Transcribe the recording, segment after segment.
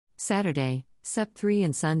Saturday, Sep 3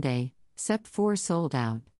 and Sunday, Sep 4 sold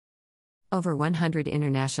out. Over 100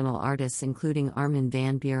 international artists including Armin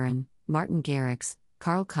van Buuren, Martin Garrix,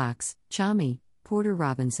 Carl Cox, Chami, Porter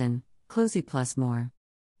Robinson, Closey plus more.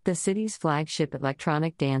 The city's flagship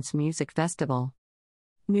electronic dance music festival.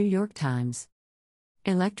 New York Times.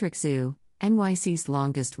 Electric Zoo, NYC's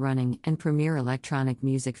longest-running and premier electronic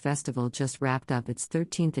music festival, just wrapped up its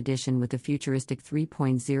 13th edition with a futuristic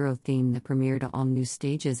 3.0 theme that premiered all new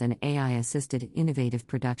stages and AI-assisted innovative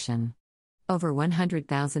production. Over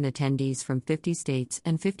 100,000 attendees from 50 states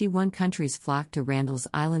and 51 countries flocked to Randall's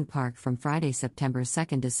Island Park from Friday, September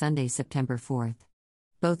 2nd to Sunday, September 4th.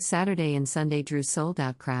 Both Saturday and Sunday drew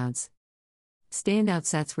sold-out crowds. Standout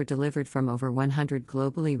sets were delivered from over 100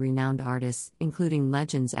 globally renowned artists, including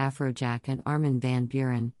legends Afrojack and Armin van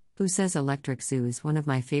Buuren, who says Electric Zoo is one of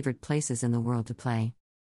my favorite places in the world to play.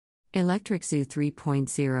 Electric Zoo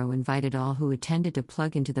 3.0 invited all who attended to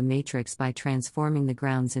plug into the matrix by transforming the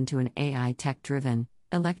grounds into an AI tech-driven,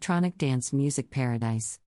 electronic dance music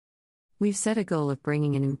paradise. We've set a goal of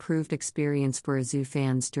bringing an improved experience for zoo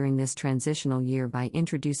fans during this transitional year by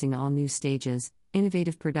introducing all new stages,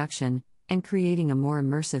 innovative production, and creating a more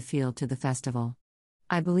immersive feel to the festival.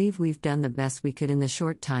 I believe we've done the best we could in the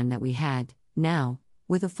short time that we had. Now,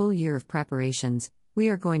 with a full year of preparations, we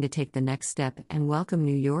are going to take the next step and welcome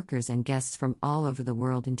New Yorkers and guests from all over the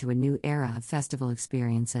world into a new era of festival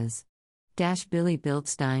experiences. Billy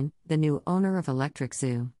Bildstein, the new owner of Electric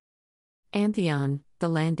Zoo. Antheon, The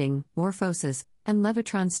Landing, Morphosis, and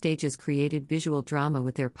Levitron stages created visual drama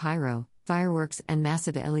with their pyro, fireworks, and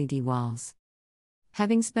massive LED walls.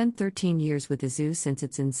 Having spent 13 years with the zoo since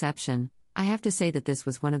its inception, I have to say that this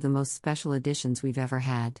was one of the most special editions we've ever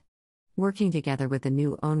had. Working together with the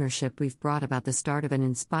new ownership, we've brought about the start of an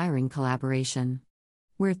inspiring collaboration.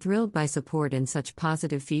 We're thrilled by support and such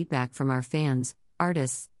positive feedback from our fans,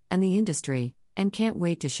 artists, and the industry, and can't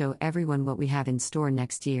wait to show everyone what we have in store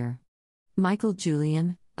next year. Michael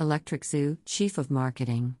Julian, Electric Zoo, Chief of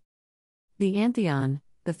Marketing. The Antheon,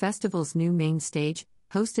 the festival's new main stage,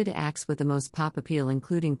 hosted acts with the most pop appeal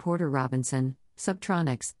including Porter Robinson,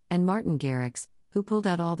 Subtronics, and Martin Garrix, who pulled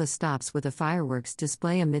out all the stops with a fireworks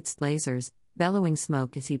display amidst lasers, bellowing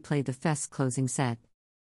smoke as he played the fest's closing set.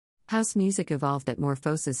 House music evolved at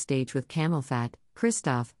Morphosis stage with Camel Fat,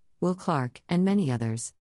 Christoph, Will Clark, and many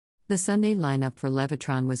others. The Sunday lineup for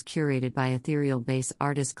Levitron was curated by ethereal bass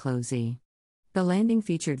artist Closey. The Landing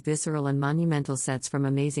featured visceral and monumental sets from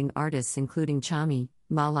amazing artists including Chami,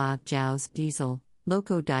 Mala, Jauz, Diesel,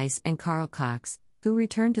 Loco Dice, and Carl Cox, who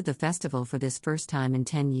returned to the festival for this first time in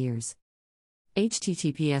 10 years.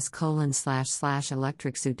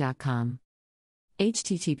 https://electriczoo.com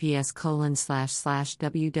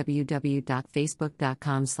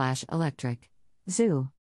https://www.facebook.com/electriczoo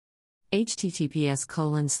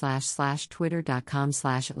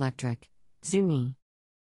https://twitter.com/electriczoo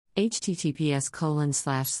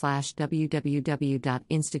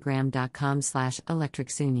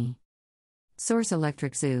https://www.instagram.com/electriczoo Source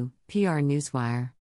Electric Zoo, PR Newswire.